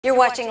You're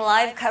watching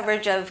live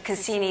coverage of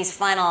Cassini's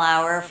final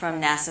hour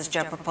from NASA's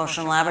Jet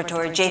Propulsion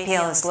Laboratory.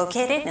 JPL is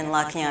located in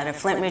La Cañada,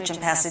 Flint Ridge, and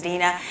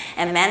Pasadena,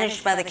 and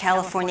managed by the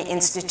California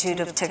Institute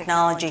of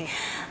Technology.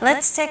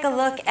 Let's take a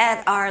look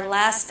at our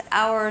last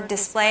hour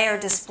display. Our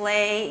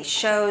display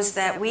shows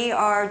that we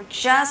are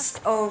just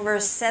over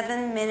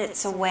 7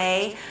 minutes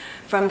away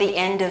from the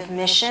end of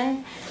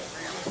mission.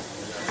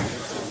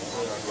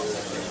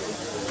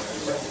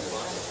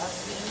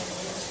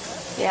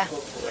 Yeah,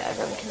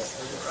 everyone can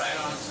see.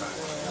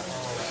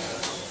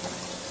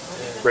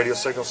 Radio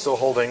signal still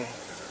holding.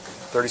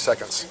 30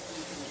 seconds.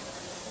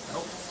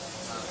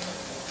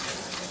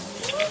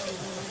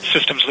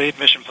 Systems lead,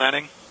 mission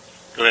planning.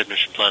 Go ahead,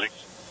 mission planning.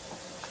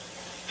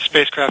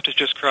 Spacecraft has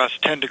just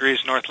crossed 10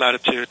 degrees north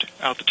latitude,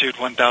 altitude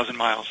 1,000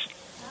 miles.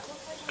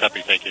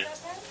 Copy, thank you.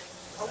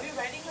 Are we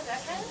ready for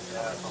that then?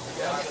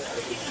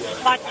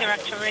 Flight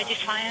Director, ready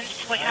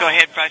science. Go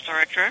ahead, Flight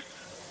Director.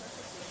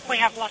 We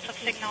have lots of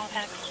signal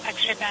at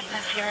X-ray band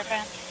and zero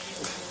band.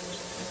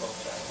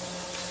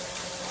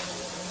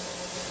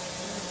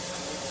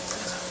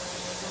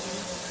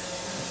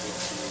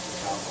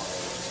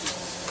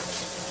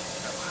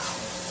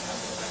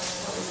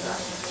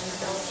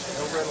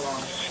 No red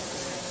alarm.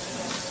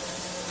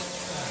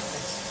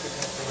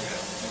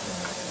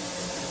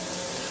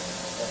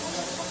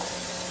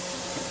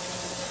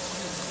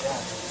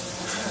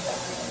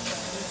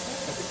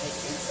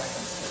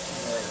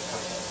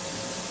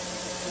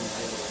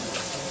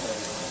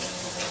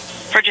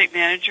 Project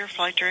Manager,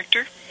 Flight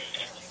Director.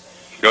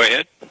 Go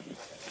ahead.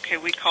 Okay,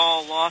 we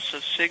call loss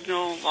of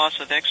signal, loss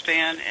of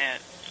X-band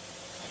at...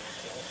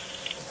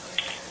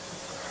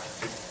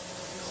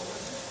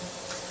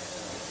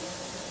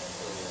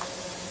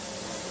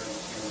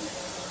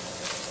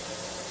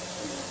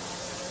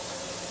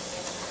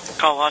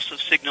 Call loss of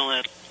signal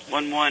at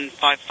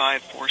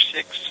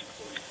 115546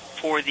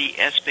 for the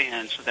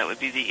S-band, so that would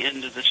be the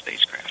end of the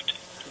spacecraft.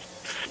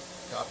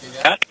 Copy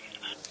that.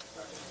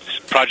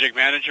 Project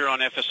Manager on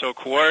FSO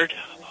Quad.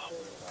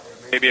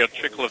 Maybe a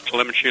trickle of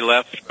telemetry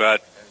left,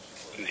 but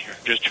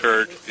just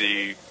heard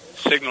the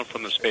signal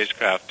from the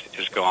spacecraft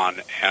is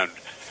gone, and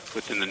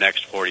within the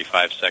next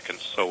 45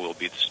 seconds, so will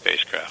be the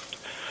spacecraft.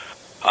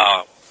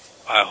 I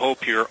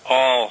hope you're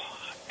all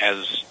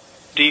as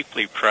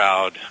deeply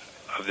proud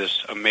of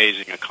this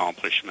amazing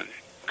accomplishment.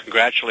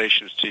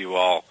 Congratulations to you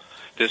all.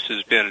 This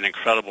has been an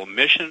incredible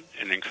mission,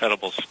 an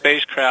incredible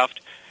spacecraft,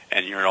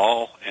 and you're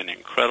all an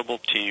incredible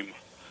team.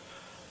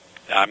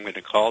 I'm going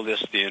to call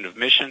this the end of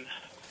mission.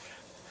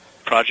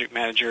 Project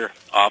Manager,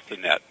 off the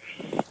net.